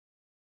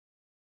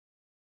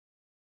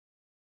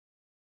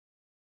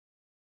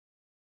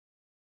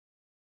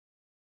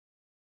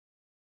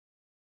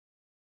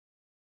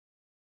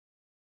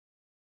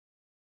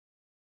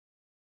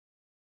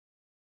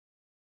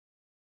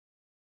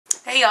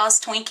Hey y'all, it's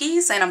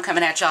Twinkies and I'm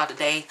coming at y'all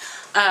today.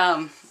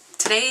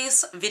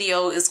 Today's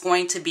video is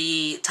going to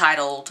be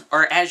titled,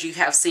 or as you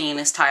have seen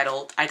is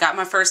titled, I got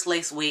my first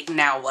lace wig,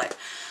 now what?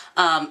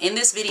 In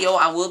this video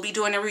I will be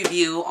doing a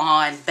review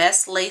on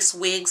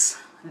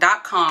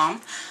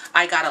bestlacewigs.com.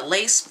 I got a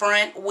lace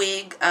front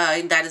wig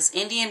that is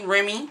Indian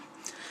Remy,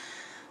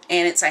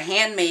 and it's a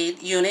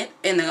handmade unit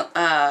in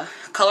the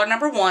color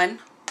number 1.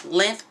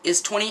 Length is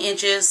 20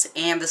 inches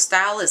and the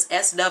style is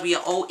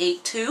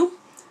Sw082.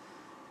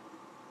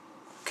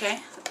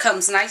 Okay,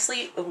 comes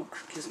nicely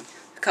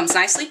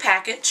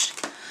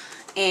packaged.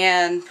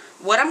 And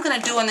what I'm going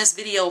to do in this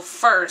video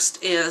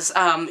first is,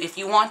 if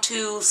you want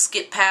to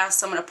skip past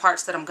some of the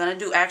parts that I'm going to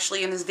do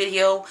actually in this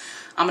video,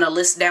 I'm going to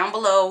list down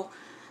below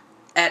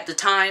at the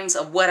times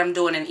of what I'm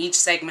doing in each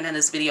segment in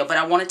this video, but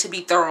I want it to be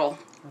thorough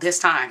this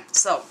time.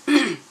 So,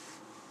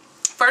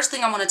 first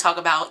thing I want to talk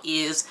about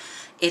is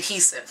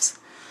adhesives.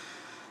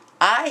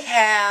 I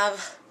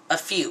have a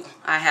few.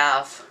 I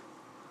have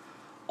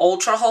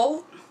Ultra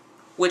Hold,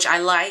 which I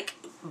like,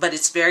 but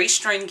it's very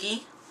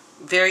stringy,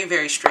 very,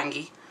 very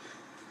stringy.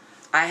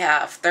 I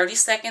have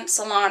 30-second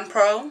Salon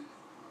Pro,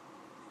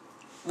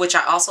 which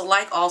I also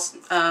like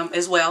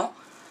as well,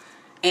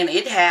 and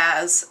it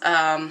has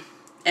an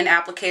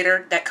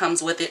applicator that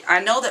comes with it. I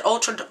know that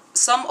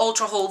some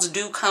Ultra Holds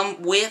do come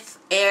with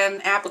an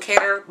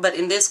applicator, but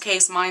in this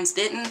case mine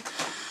didn't,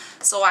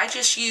 so I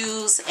just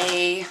use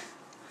a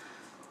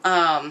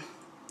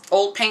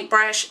old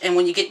paintbrush, and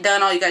when you get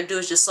done all you gotta do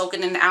is just soak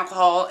it in the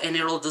alcohol and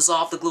it'll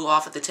dissolve the glue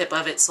off at the tip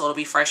of it, so it'll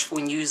be fresh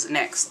when you use it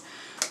next.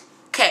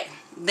 Okay,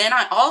 then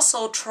I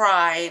also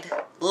tried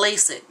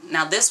Lace It.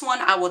 Now this one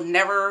I will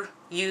never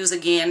use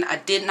again. I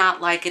did not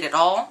like it at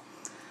all,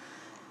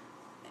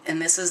 and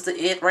this is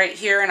it right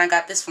here, and I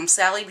got this from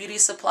Sally Beauty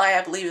Supply.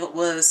 I believe it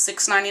was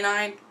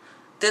 $6.99.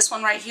 This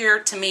one right here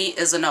to me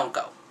is a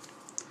no-go.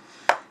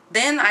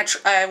 Then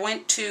I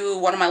went to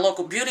one of my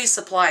local beauty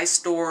supply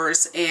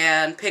stores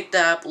and picked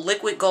up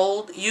liquid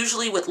gold.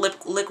 Usually with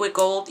liquid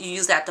gold you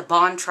use that to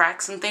bond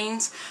tracks and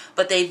things,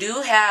 but they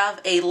do have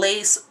a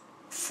lace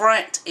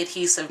front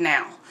adhesive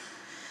now.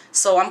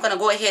 So I'm going to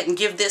go ahead and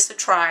give this a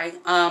try.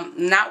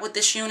 Not with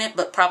this unit,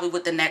 but probably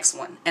with the next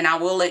one. And I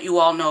will let you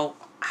all know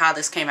how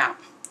this came out.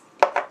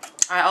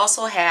 I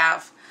also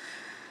have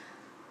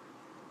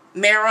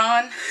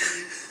Maron.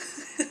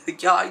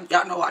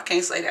 y'all know I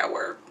can't say that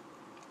word.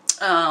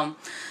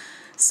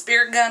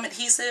 Spirit gum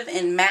adhesive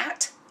in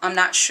matte. I'm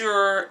not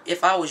sure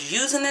if I was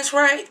using this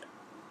right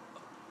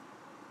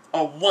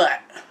or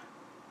what,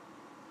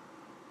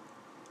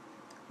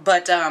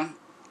 but I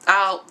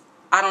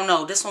don't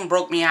know, this one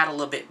broke me out a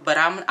little bit, but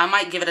I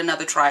might give it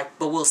another try,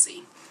 but we'll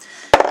see.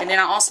 And then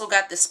I also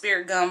got the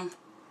Spirit gum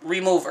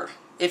remover.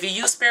 If you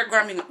use Spirit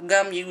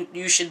gum,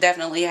 you should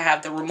definitely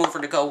have the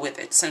remover to go with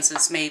it, since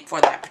it's made for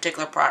that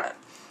particular product.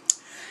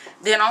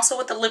 Then also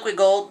with the liquid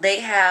gold,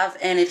 they have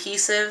an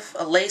adhesive,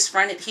 a lace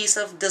front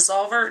adhesive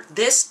dissolver.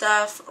 This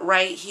stuff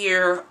right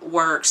here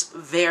works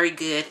very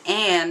good,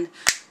 and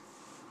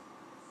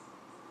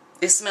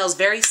it smells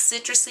very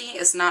citrusy.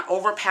 It's not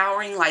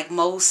overpowering like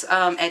most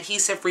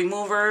adhesive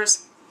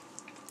removers,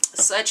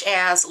 such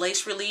as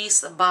Lace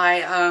Release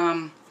by,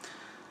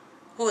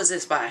 who is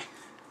this by?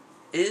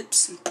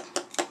 Oops.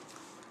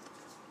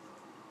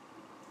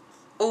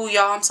 Oh,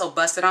 y'all, I'm so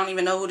busted. I don't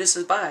even know who this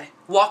is by.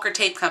 Walker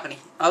Tape Company.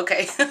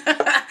 Okay.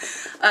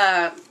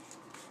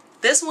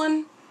 This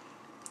one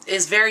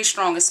is very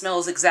strong. It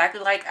smells exactly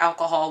like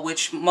alcohol,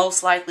 which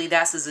most likely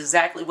that is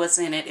exactly what's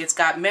in it. It's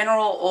got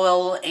mineral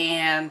oil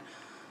and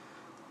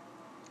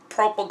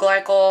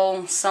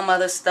propylglycol, some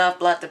other stuff,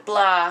 blah, blah,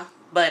 blah.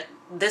 But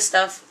this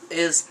stuff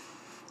is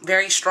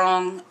very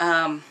strong,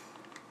 and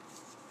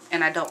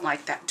I don't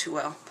like that too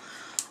well.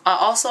 I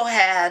also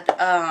had...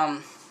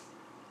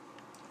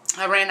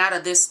 I ran out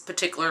of this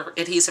particular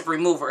adhesive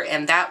remover,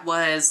 and that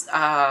was,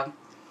 oh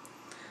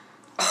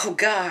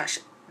gosh,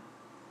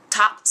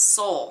 Top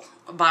Soul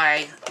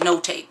by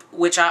No Tape,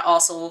 which I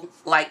also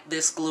like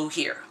this glue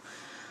here.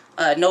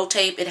 No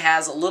Tape, it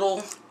has a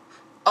little,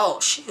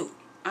 oh shoot,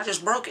 I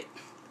just broke it.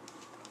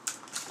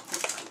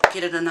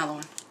 Get it another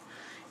one.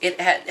 It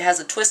has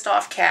a twist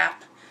off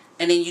cap,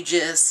 and then you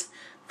just,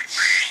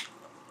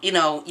 you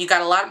know, you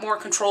got a lot more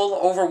control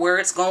over where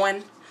it's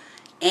going,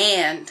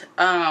 and,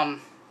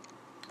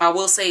 I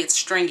will say it's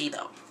stringy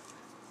though.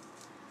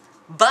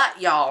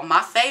 But y'all,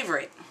 my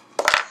favorite,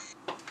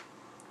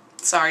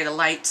 sorry, the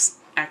light's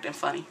acting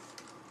funny.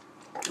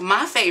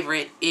 My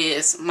favorite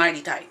is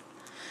Mighty Tight.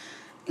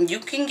 You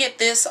can get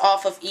this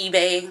off of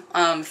eBay.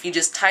 If you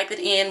just type it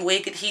in,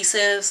 wig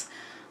adhesives.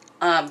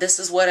 This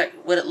is what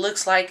it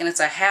looks like, and it's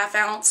a ½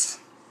 ounce.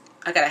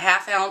 I got a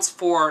 ½ ounce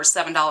for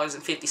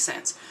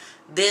 $7.50.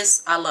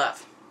 This I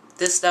love.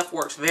 This stuff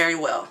works very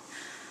well.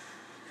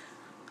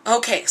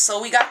 Okay,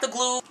 so we got the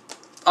glue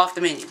off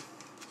the menu.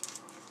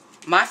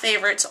 My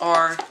favorites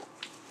are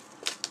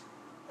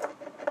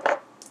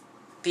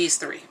these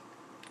three: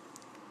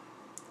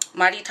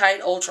 Mighty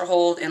Tight, Ultra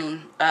Hold,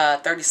 and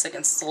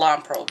 30-second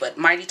Salon Pro. But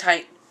Mighty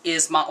Tight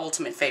is my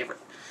ultimate favorite.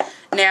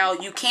 Now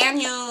you can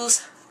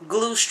use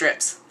glue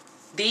strips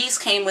These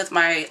came with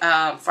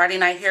my Friday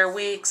night hair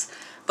wigs,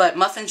 but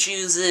Muffins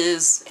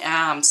uses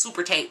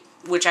super tape,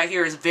 which I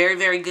hear is very,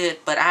 very good,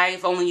 but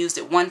I've only used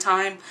it one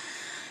time.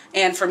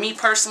 And for me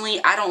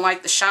personally, I don't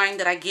like the shine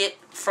that I get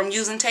from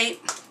using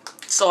tape,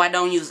 so I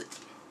don't use it.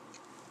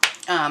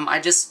 I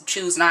just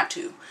choose not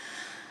to.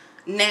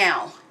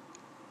 Now,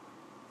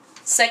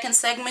 second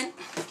segment,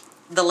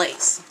 the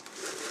lace.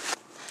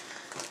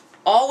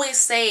 Always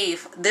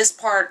save this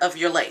part of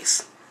your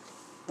lace.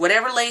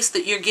 Whatever lace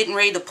that you're getting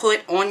ready to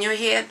put on your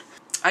head,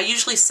 I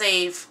usually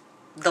save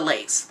the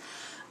lace.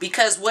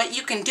 Because what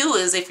you can do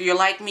is, if you're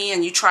like me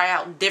and you try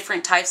out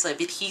different types of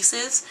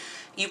adhesives,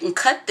 you can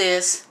cut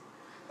this,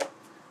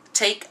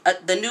 take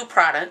the new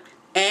product,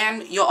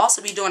 and you'll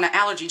also be doing an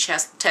allergy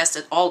test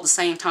at all at the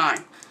same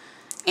time.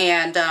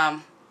 And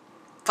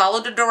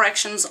follow the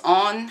directions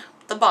on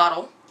the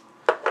bottle.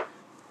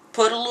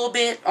 Put a little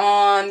bit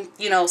on,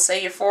 you know,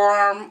 say your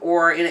forearm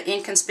or in an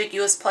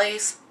inconspicuous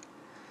place.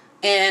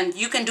 And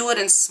you can do it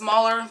in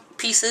smaller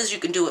pieces. You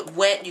can do it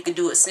wet, you can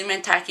do it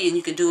semi-tacky, and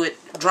you can do it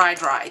dry.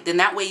 Then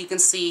that way you can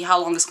see how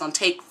long it's going to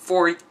take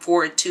for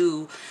it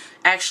to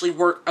actually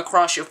work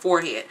across your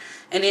forehead.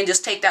 And then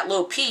just take that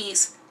little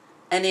piece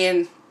and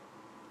then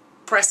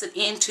press it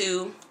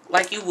into,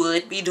 like you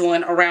would be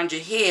doing around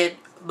your head,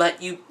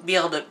 but you be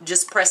able to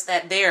just press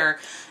that there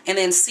and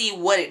then see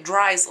what it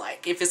dries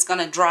like. If it's going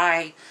to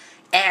dry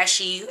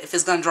ashy, if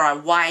it's going to dry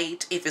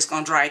white, if it's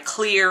going to dry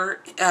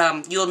clear,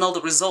 you'll know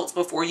the results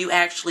before you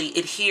actually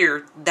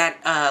adhere that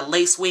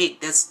lace wig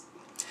that's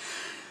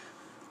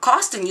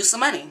costing you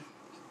some money.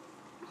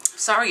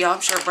 Sorry y'all,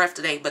 I'm short of breath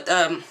today, but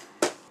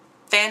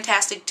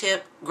fantastic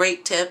tip,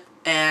 great tip,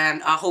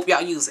 and I hope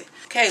y'all use it.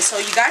 Okay, so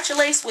you got your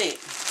lace wig.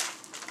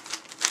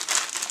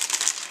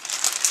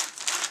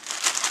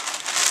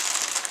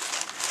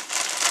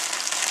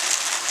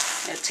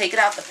 And take it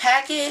out the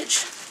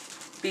package.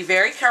 Be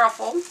very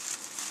careful.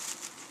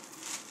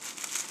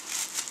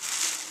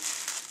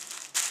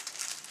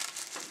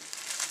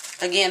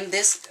 Again,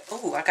 this,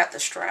 oh, I got the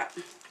strap.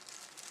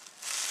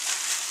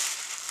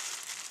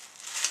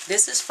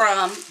 This is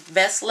from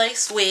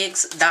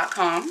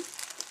bestlacewigs.com.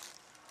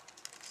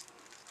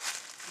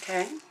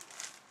 Okay.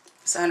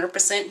 It's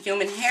 100%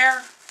 human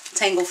hair,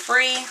 tangle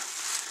free.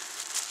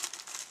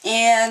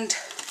 And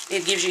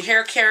it gives you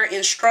hair care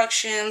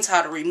instructions,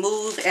 how to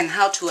remove and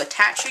how to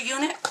attach your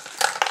unit.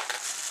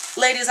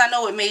 Ladies, I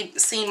know it may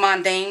seem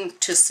mundane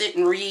to sit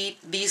and read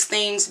these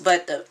things,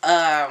 but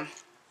the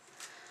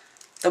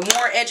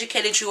more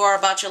educated you are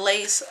about your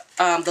lace,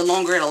 the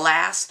longer it'll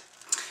last.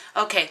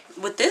 Okay,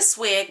 with this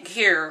wig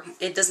here,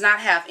 it does not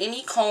have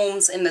any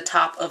combs in the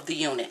top of the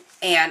unit.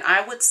 And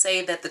I would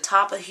say that the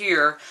top of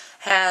here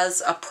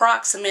has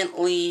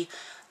approximately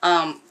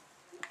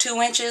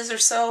 2 inches or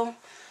so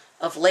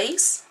of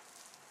lace.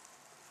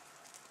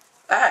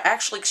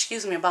 Actually,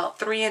 excuse me, about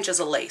 3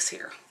 inches of lace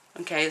here.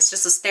 Okay, it's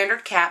just a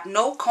standard cap.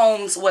 No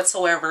combs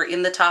whatsoever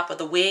in the top of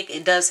the wig.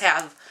 It does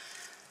have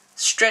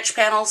stretch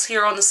panels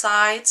here on the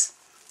sides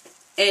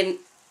and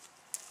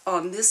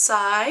on this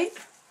side.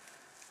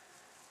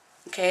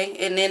 Okay,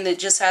 and then it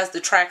just has the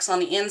tracks on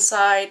the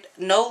inside.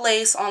 No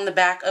lace on the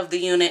back of the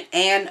unit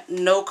and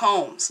no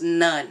combs.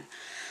 None.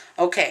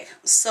 Okay,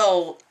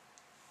 so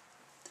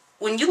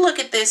when you look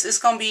at this, it's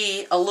going to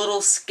be a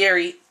little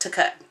scary to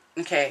cut.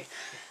 Okay,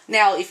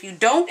 now if you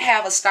don't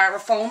have a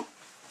styrofoam,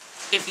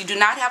 if you do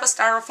not have a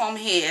styrofoam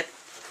head,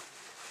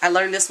 I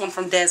learned this one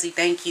from Desi,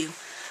 thank you.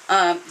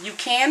 You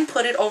can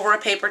put it over a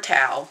paper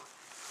towel,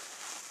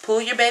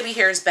 pull your baby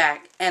hairs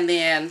back, and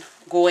then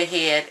go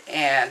ahead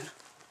and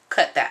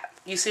cut that.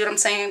 You see what I'm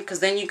saying? Because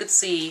then you could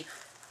see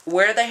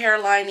where the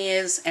hairline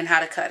is and how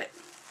to cut it.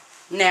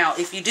 Now,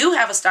 if you do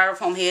have a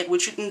styrofoam head,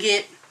 which you can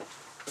get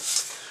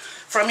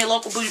from your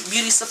local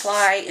beauty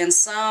supply, and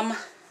some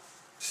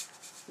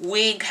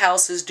wig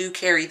houses do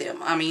carry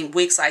them. I mean,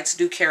 wig sites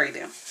do carry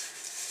them.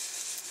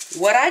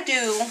 What I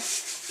do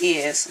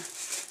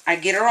is I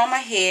get her on my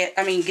head,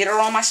 get her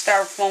on my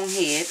styrofoam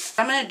head. What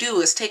I'm going to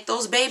do is take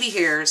those baby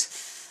hairs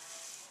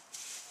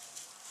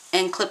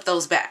and clip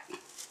those back.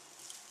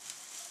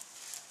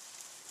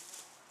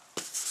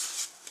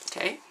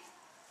 Okay.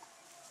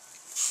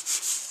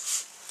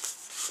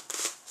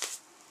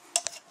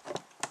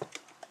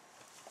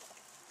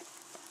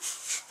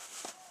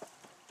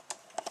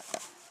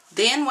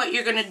 Then what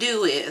you're going to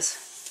do is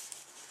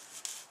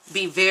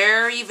be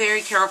very,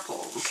 very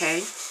careful,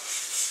 okay?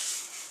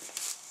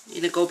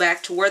 You're going to go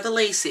back to where the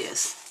lace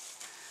is.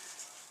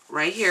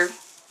 Right here.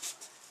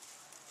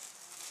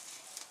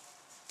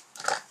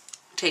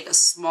 Take a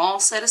small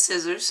set of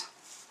scissors.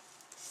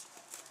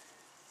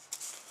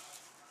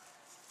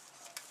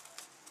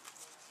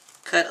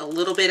 Cut a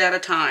little bit at a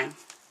time.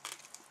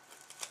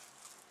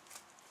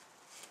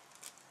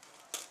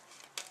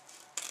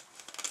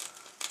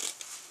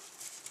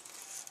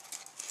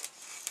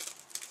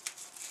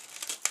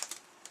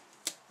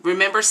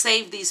 Remember,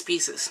 save these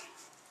pieces.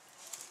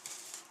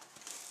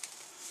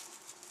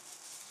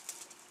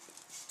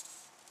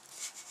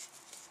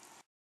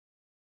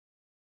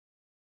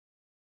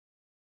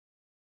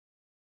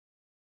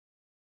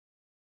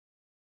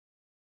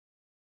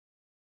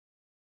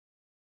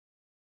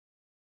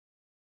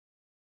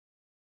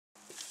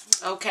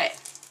 Okay.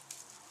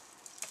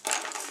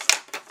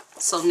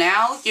 So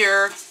now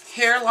your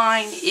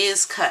hairline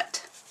is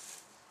cut.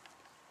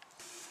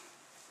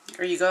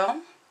 There you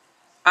go.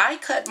 I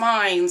cut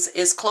mine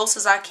as close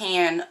as I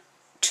can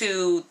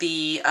to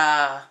the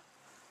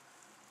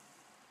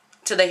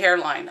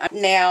hairline.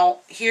 Now,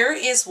 here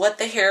is what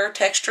the hair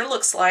texture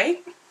looks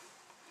like.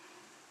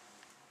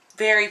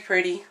 Very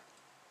pretty.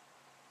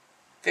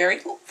 Very,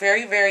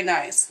 very, very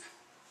nice.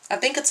 I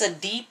think it's a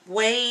deep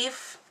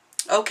wave.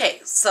 Okay,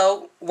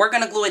 so we're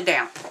going to glue it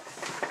down.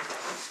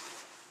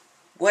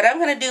 What I'm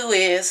going to do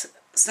is,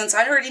 since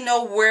I already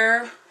know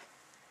where,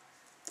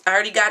 I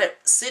already got it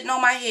sitting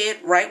on my head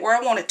right where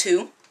I want it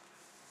to.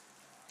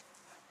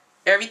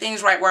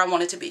 Everything's right where I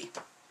want it to be.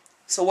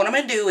 So what I'm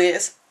going to do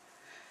is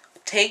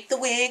take the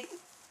wig,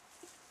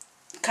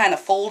 kind of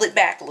fold it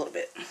back a little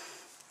bit. I'm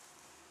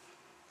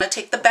going to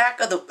take the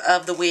back of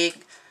the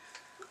wig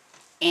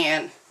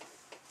and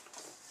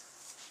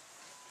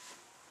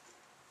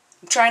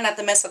try not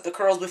to mess up the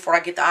curls before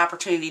I get the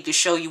opportunity to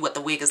show you what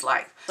the wig is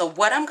like. So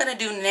what I'm going to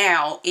do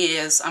now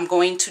is I'm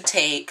going to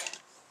take,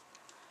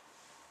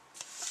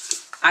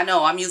 I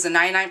know I'm using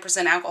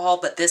 99% alcohol,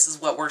 but this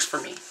is what works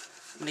for me.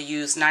 I'm going to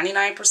use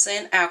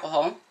 99%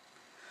 alcohol.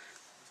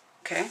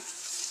 Okay.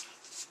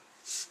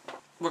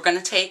 We're going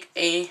to take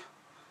a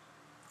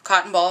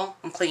cotton ball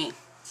and clean.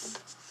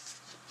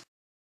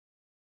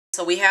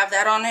 So we have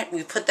that on it.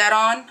 We put that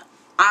on.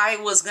 I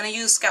was going to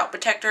use scalp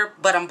protector,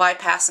 but I'm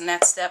bypassing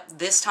that step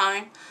this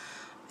time.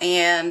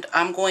 And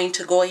I'm going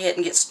to go ahead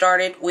and get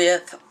started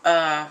with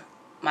my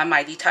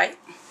Mighty Tight.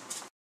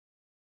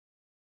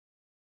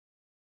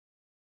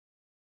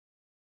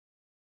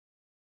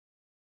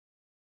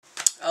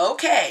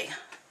 Okay,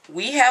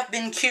 we have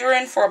been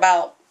curing for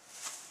about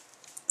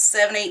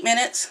 7-8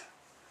 minutes.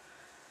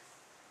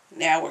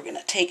 Now we're going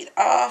to take it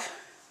off.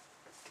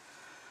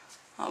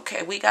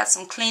 Okay, we got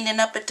some cleaning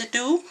up to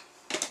do.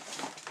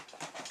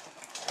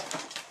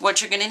 What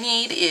you're going to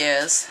need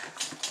is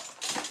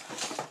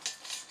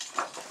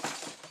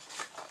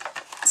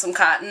some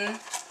cotton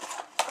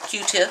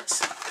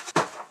Q-tips,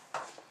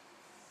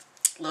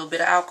 a little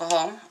bit of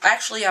alcohol.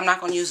 Actually, I'm not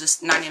going to use this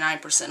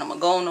 99%. I'm going to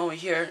go on over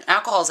here.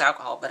 Alcohol is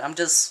alcohol, but I'm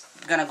just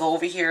going to go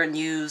over here and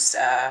use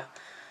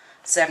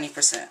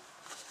 70%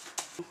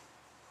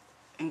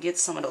 and get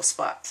some of those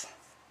spots.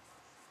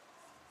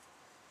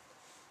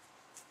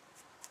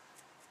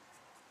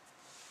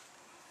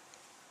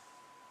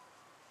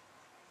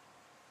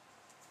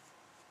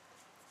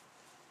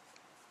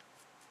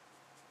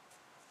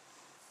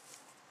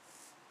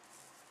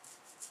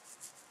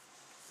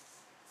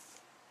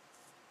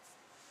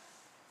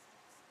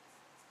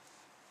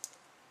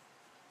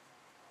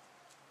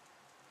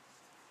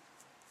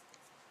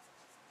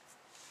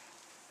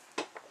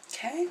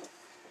 Okay.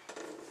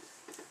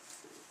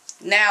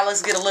 Now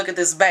let's get a look at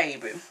this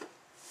baby.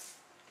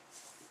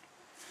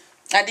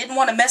 I didn't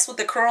want to mess with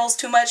the curls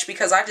too much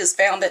because I just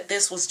found that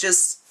this was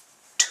just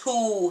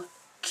too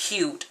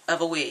cute of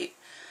a wig.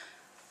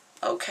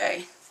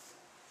 Okay.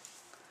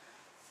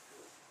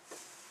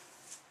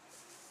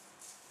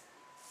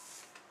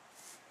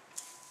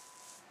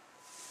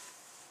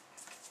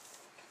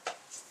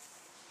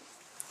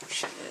 Here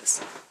she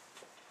is.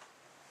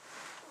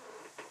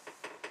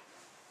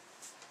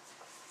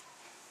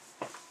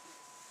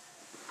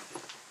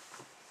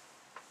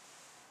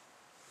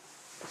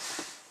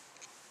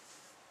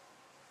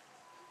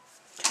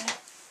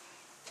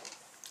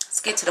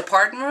 Let's get to the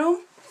parting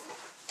room.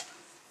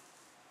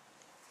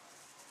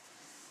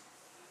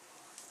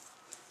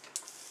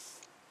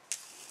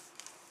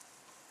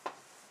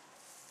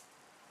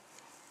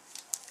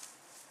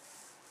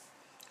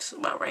 It's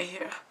about right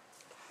here.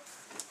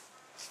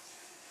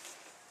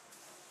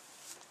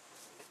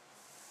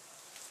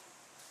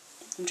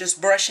 I'm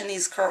just brushing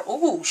these curls.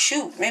 Oh,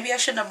 shoot. Maybe I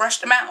shouldn't have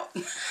brushed them out.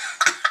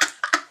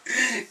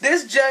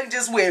 This jug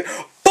just went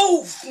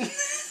poof.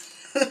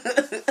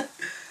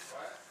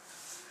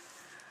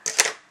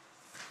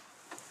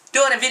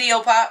 Doing a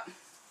video, Pop.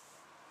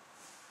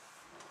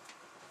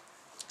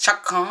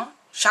 Shaka,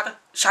 shaka,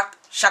 shaka,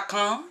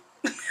 shaka.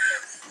 Look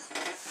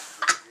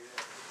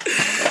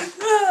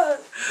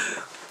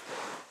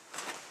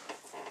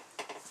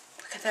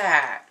at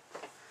that.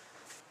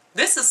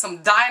 This is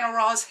some Dinah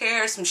Ross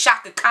hair, some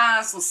Shaka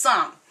Khan, some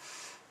something.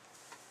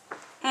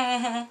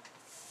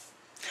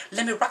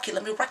 Let me rock it,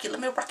 let me rock it, let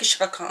me rock it,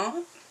 Shaka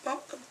Khan.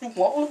 All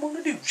I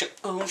wanna do, Shaka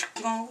Khan,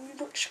 Shaka Khan,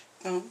 Shaka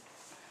Khan.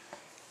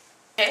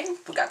 Okay,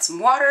 we got some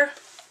water,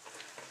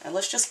 and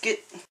let's just get...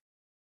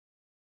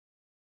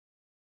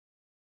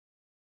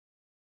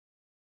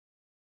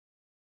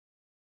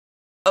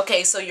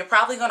 Okay, so you're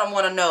probably going to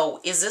want to know,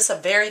 is this a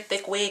very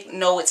thick wig?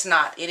 No, it's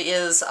not. It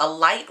is a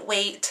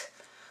lightweight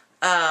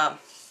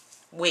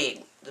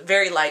wig.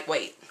 Very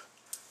lightweight.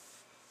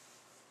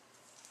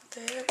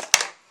 There.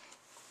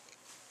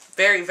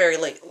 Very, very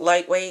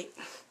lightweight.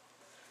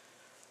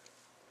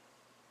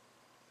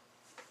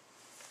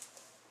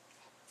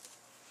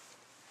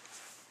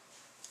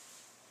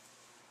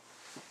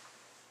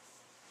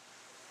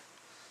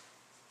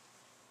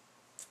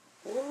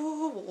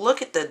 Ooh,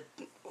 look at the...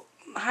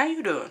 How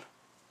you doing?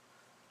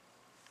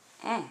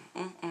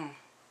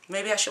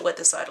 Maybe I should wet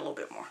this side a little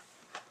bit more.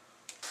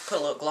 Put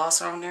a little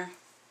glosser on there.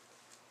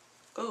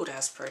 Ooh,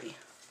 that's pretty.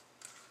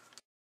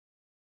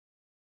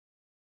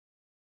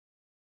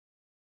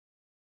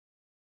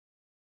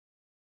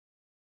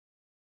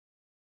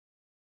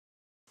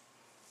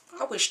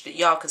 I wish that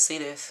y'all could see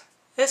this.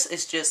 This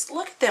is just,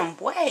 look at them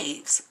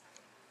waves.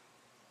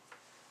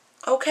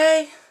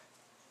 Okay.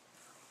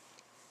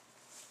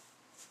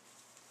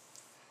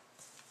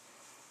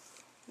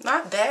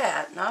 Not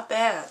bad, not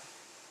bad.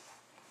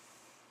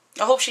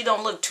 I hope she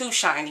don't look too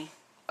shiny.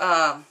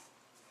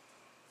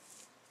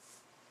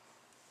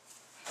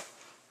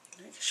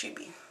 She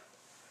be.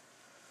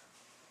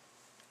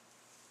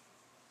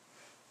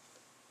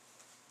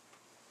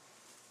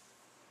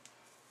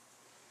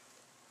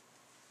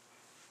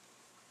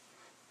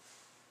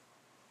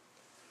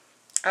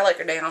 I like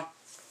her down.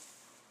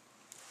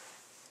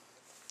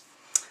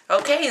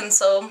 Okay, and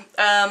so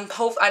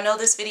I know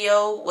this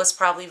video was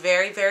probably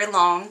very, very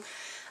long.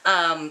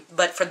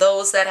 But for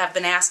those that have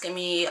been asking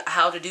me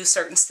how to do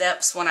certain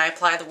steps when I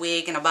apply the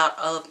wig and about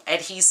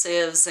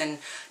adhesives and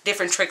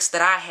different tricks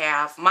that I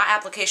have, my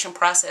application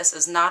process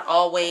is not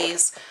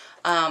always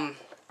 100%.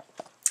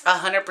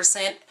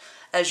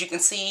 As you can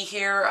see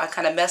here, I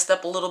kind of messed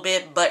up a little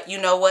bit, but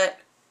you know what?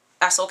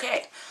 That's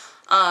okay.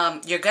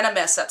 You're going to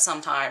mess up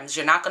sometimes.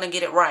 You're not going to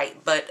get it right,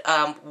 but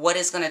what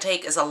it's going to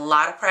take is a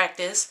lot of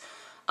practice.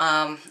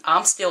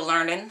 I'm still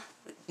learning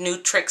new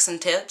tricks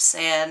and tips,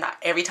 and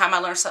every time I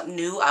learn something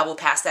new, I will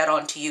pass that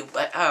on to you.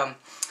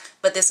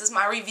 But this is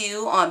my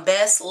review on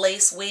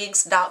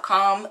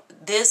bestlacewigs.com.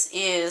 This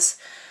is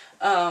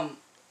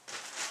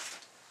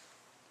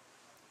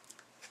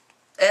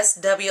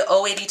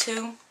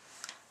Sw082,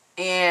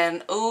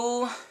 and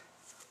ooh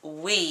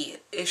wee,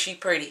 is she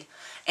pretty.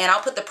 And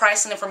I'll put the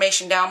price and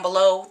information down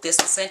below. This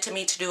was sent to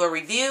me to do a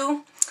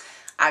review.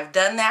 I've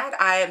done that.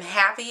 I am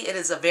happy. It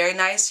is a very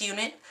nice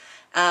unit.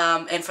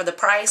 And for the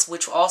price,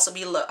 which will also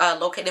be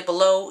located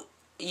below,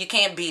 you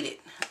can't beat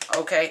it.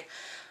 Okay.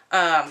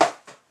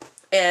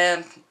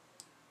 And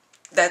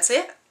that's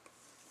it.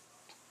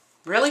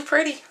 Really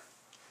pretty.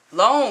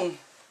 Long.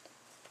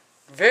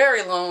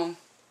 Very long.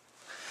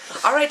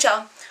 Alright,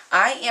 y'all.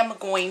 I am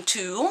going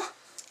to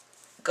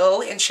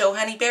go and show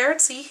Honey Bear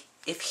and see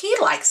if he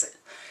likes it.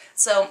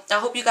 So I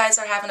hope you guys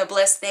are having a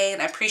blessed day,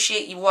 and I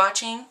appreciate you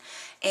watching.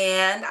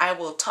 And I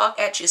will talk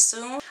at you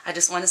soon. I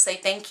just want to say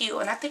thank you.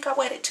 And I think I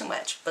wet it too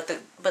much. But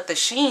the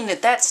sheen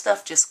that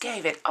stuff just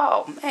gave it.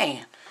 Oh,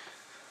 man.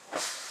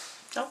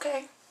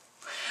 Okay.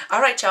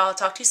 All right, y'all. I'll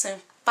talk to you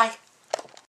soon. Bye.